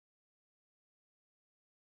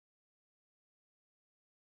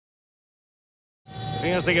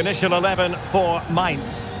Here's the initial 11 for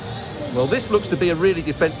Mainz. Well, this looks to be a really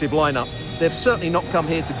defensive lineup. They've certainly not come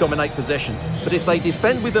here to dominate possession. But if they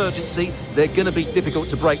defend with urgency, they're going to be difficult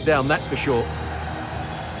to break down, that's for sure.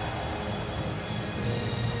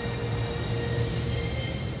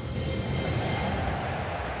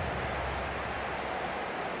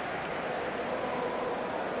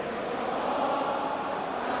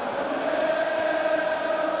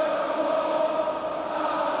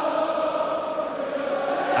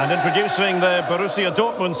 And introducing the Borussia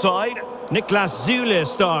Dortmund side, Niklas Süle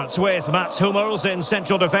starts with Mats Hummels in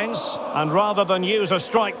central defence. And rather than use a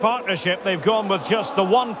strike partnership, they've gone with just the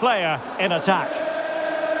one player in attack.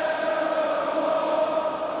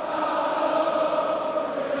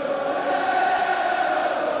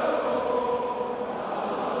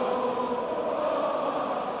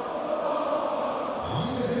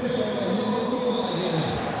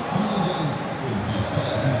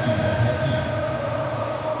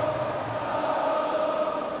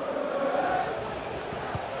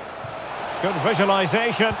 Good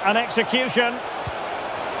visualisation and execution.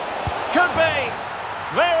 Could be.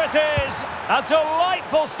 There it is. A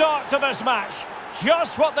delightful start to this match.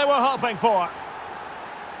 Just what they were hoping for.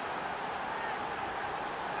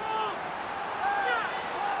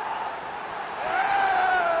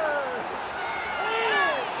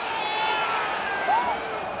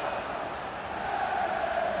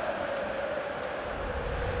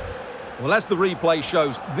 Well, as the replay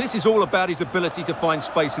shows, this is all about his ability to find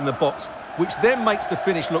space in the box, which then makes the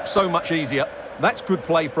finish look so much easier. That's good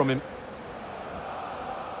play from him.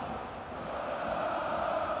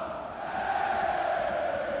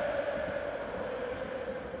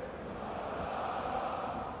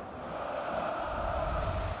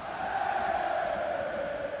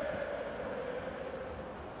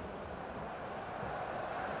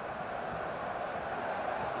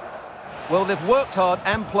 Well, they've worked hard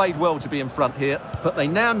and played well to be in front here, but they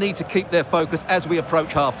now need to keep their focus as we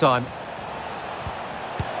approach half-time.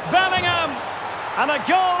 Bellingham! And a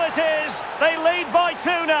goal it is! They lead by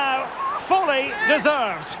 2 now. Fully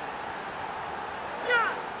deserved.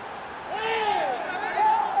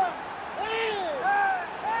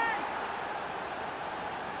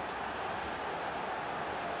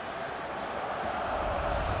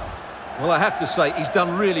 Well, I have to say, he's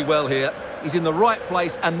done really well here. He's in the right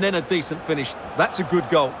place and then a decent finish. That's a good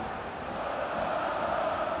goal.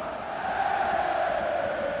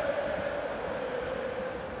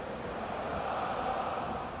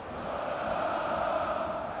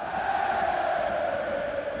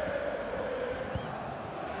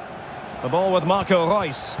 The ball with Marco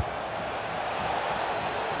Reus.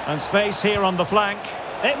 And space here on the flank.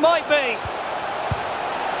 It might be.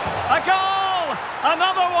 A goal!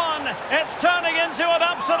 Another one! It's turning into an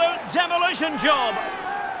absolute demolition job.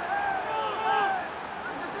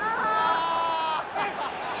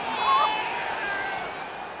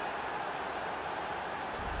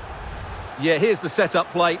 Yeah, here's the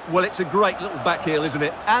set-up play. Well, it's a great little back heel, isn't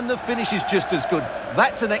it? And the finish is just as good.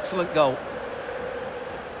 That's an excellent goal.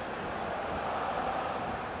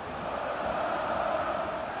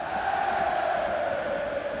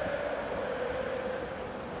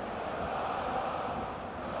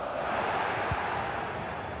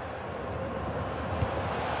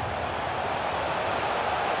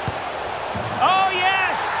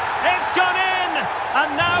 Gone in,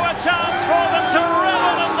 and now a chance for them to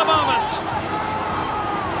revel in the moment.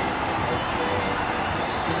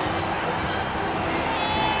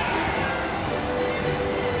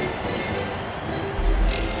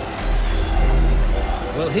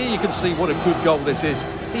 Well, here you can see what a good goal this is.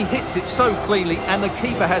 He hits it so cleanly and the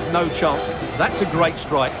keeper has no chance. That's a great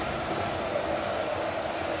strike.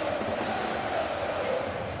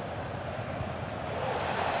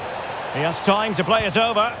 He has time to play it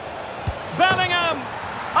over. Bellingham!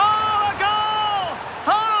 Oh, a goal!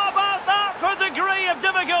 How about that for degree of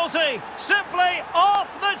difficulty? Simply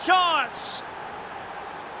off the charts!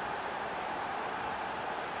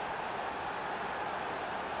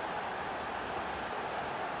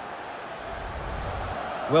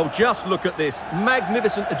 Well, just look at this.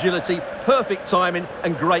 Magnificent agility, perfect timing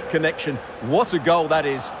and great connection. What a goal that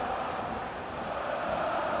is.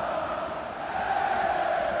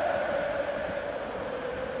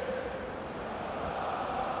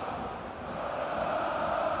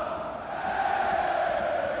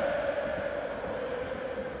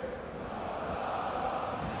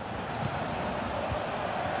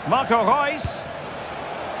 Marco Reus.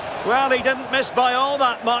 Well, he didn't miss by all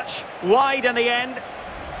that much. Wide in the end.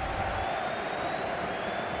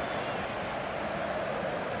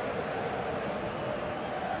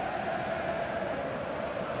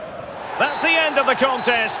 That's the end of the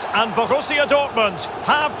contest, and Borussia Dortmund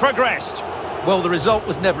have progressed. Well, the result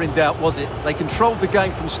was never in doubt, was it? They controlled the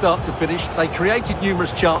game from start to finish, they created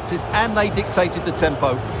numerous chances, and they dictated the tempo.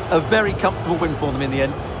 A very comfortable win for them in the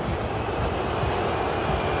end.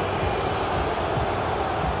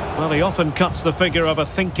 Well, he often cuts the figure of a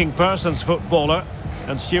thinking person's footballer.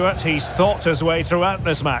 And Stuart, he's thought his way throughout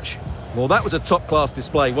this match. Well, that was a top-class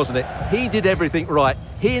display, wasn't it? He did everything right.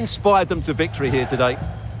 He inspired them to victory here today.